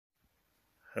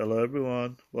Hello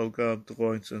everyone, welcome to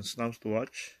Coins and Stamps to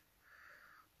Watch.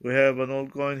 We have an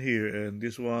old coin here, and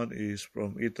this one is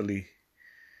from Italy.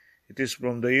 It is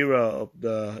from the era of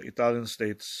the Italian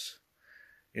states,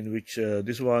 in which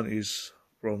this one is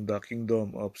from the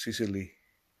Kingdom of Sicily.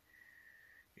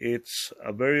 It's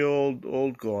a very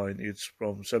old coin. It's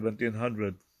from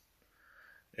 1700,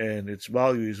 and its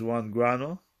value is 1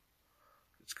 grano.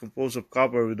 It's composed of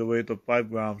copper with a weight of 5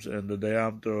 grams and a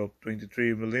diameter of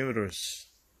 23 millimeters.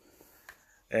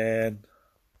 And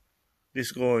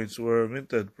these coins were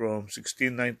minted from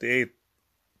 1698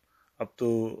 up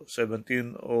to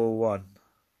 1701.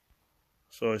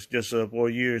 So it's just 4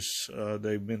 years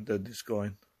they minted this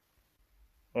coin.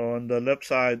 On the left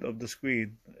side of the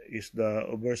screen is the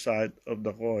overside of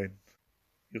the coin.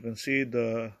 You can see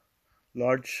the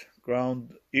large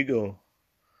crowned eagle,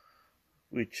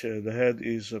 which the head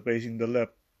is facing the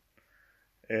left,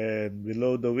 and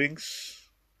below the wings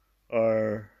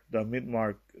are the mint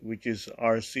mark, which is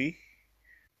RC.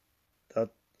 That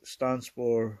stands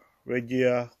for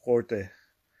Regia Corte,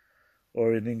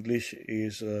 or in English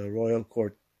is Royal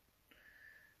Court.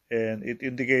 And it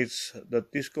indicates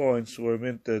that these coins were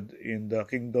minted in the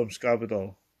kingdom's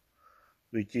capital,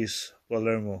 which is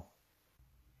Palermo.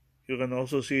 You can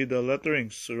also see the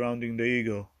letterings surrounding the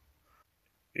eagle.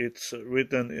 It's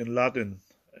written in Latin,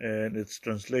 and its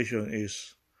translation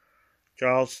is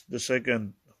Charles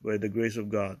II by the grace of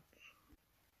God.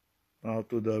 Now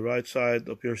to the right side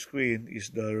of your screen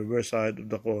is the reverse side of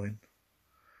the coin.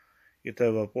 It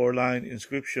have a 4-line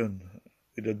inscription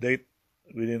with a date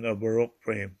within a Baroque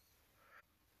frame.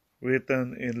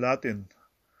 Written in Latin,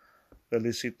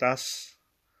 Felicitas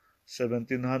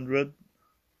 1700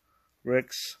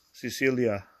 Rex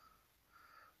Sicilia,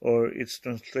 or its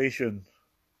translation,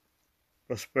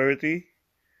 Prosperity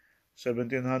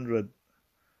 1700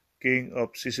 King of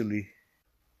Sicily.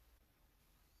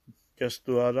 Just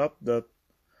to add up that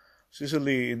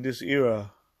Sicily in this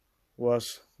era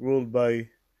was ruled by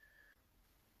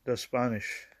the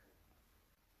Spanish.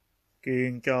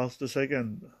 King Charles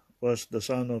II was the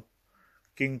son of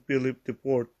King Philip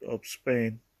IV of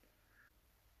Spain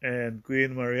and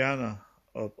Queen Mariana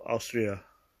of Austria.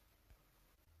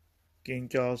 King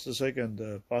Charles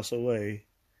II passed away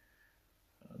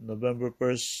November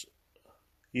 1st,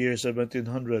 year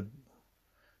 1700,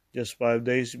 just 5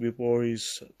 days before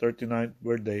his 39th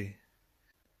birthday.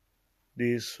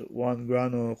 This 1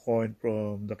 grano coin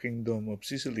from the Kingdom of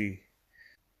Sicily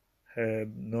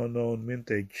had no known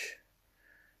mintage,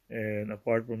 and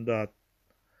apart from that,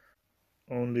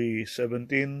 only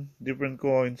 17 different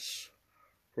coins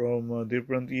from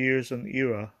different years and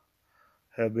era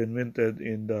have been minted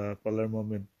in the Palermo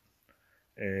Mint,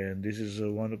 and this is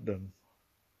one of them.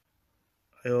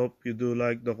 I hope you do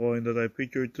like the coin that I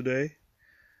featured today,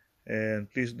 and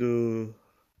please do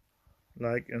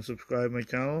like and subscribe my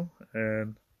channel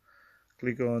and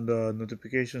click on the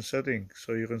notification setting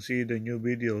so you can see the new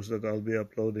videos that I'll be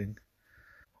uploading.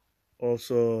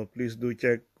 Also, please do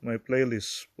check my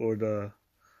playlist for the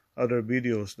other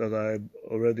videos that I've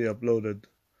already uploaded,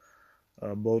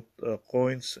 both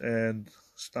coins and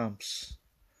stamps.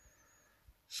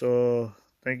 So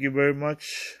thank you very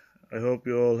much. I hope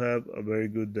you all have a very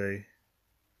good day.